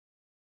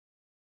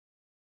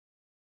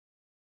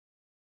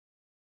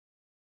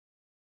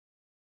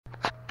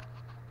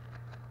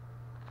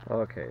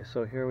Okay,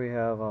 so here we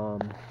have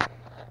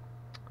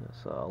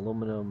this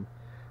aluminum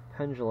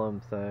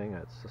pendulum thing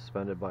that's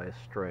suspended by a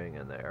string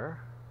in there.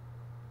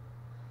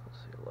 Let's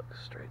see, it looks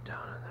straight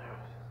down in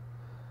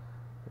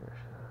there.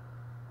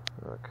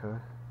 Okay,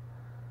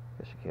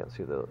 guess you can't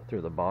see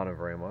through the bottom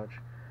very much.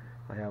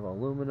 I have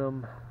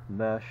aluminum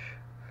mesh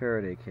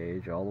Faraday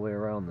cage all the way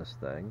around this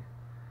thing,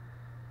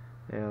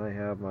 and I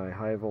have my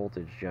high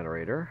voltage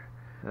generator,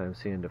 and I'm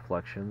seeing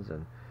deflections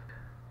and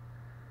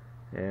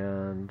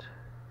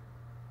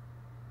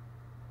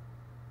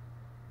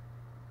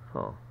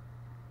huh.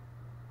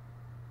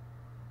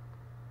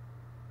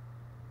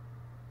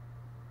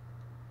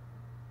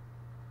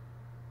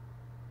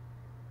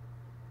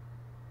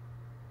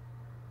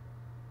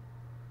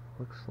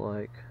 Looks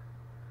like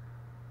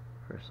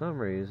for some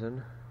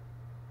reason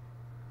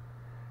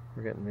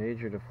we're getting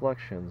major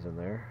deflections in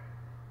there.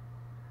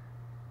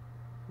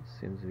 It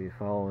seems to be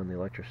following the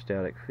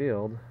electrostatic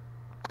field.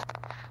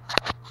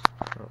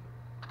 Oh.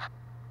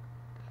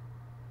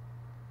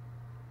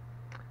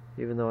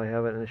 Even though I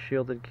have it in a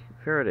shielded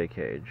Faraday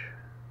cage.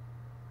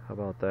 How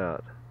about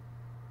that?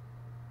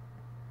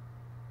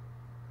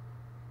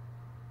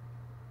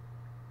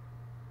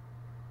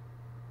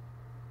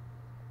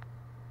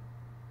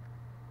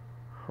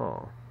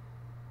 Huh.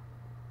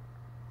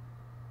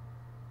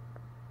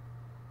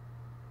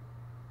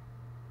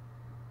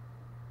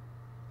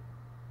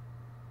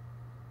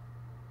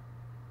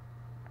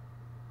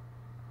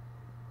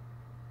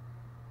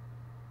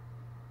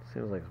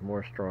 Seems like it's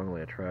more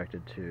strongly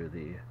attracted to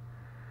the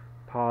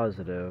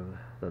positive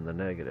than the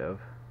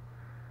negative,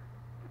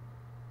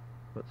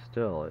 but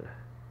still it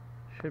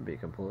should be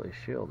completely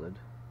shielded,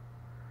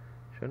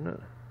 shouldn't it?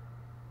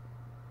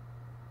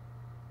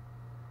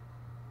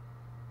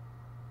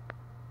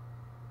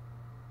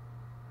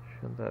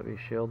 Shouldn't that be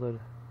shielded?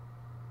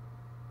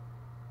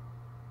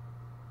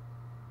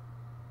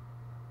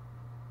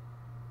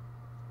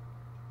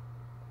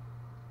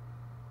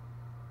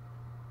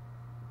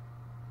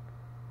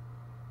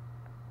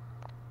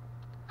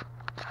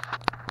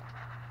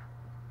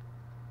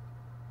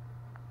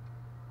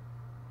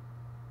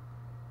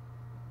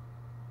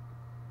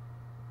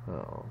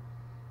 Oh.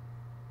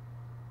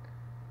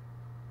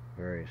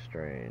 Very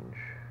strange.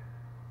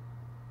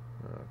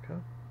 Okay.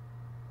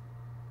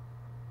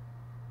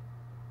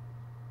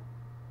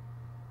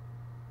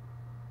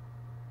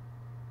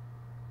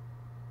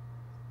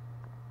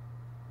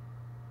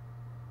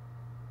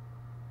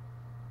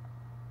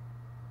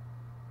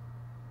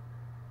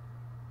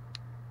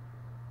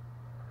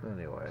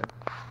 Anyway,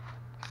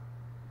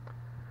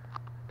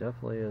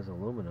 definitely is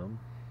aluminum.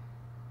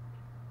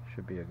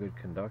 Should be a good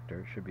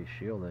conductor. Should be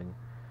shielding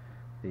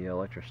the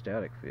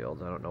electrostatic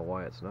fields. I don't know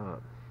why it's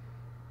not.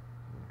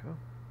 Okay.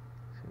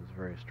 Seems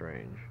very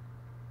strange.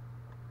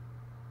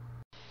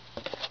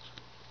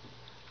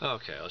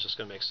 Okay, I was just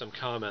going to make some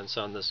comments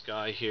on this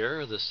guy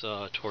here, this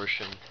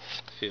torsion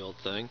field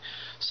thing.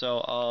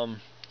 So,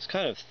 it's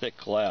kind of thick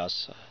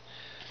glass.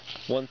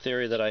 One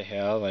theory that I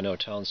have, I know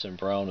Townsend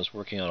Brown is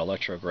working on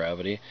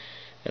electrogravity,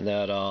 and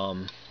that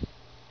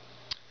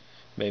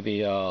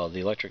maybe the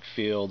electric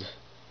field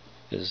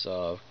is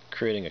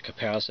creating a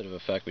capacitive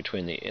effect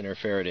between the inner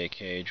Faraday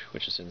cage,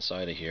 which is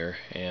inside of here,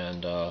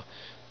 and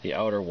the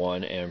outer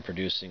one, and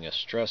producing a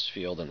stress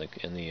field in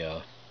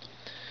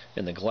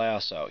the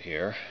glass out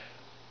here.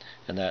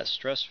 And that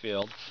stress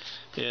field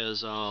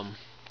is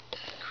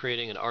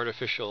creating an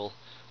artificial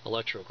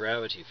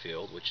electrogravity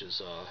field, which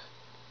is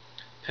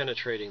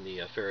penetrating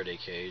the Faraday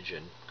cage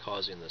and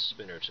causing the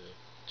spinner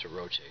to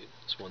rotate.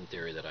 It's one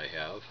theory that I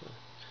have.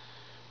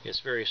 It's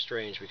very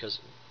strange because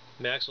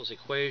Maxwell's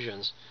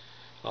equations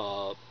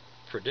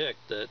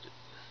predict that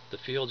the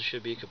field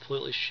should be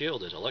completely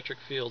shielded. Electric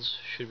fields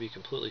should be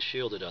completely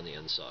shielded on the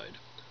inside.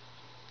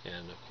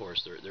 And of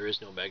course there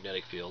is no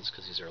magnetic fields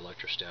because these are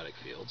electrostatic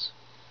fields.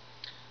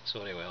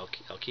 So anyway,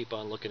 I'll keep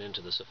on looking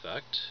into this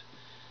effect.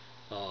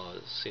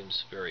 It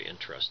seems very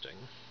interesting.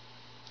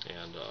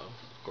 And of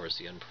course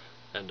the end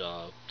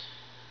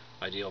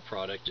ideal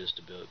product is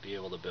to be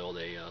able to build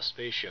a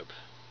spaceship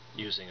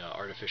using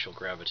artificial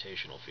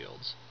gravitational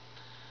fields.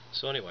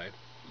 So anyway,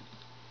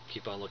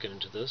 keep on looking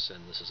into this,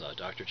 and this is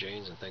Dr.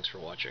 Janes, and thanks for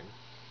watching.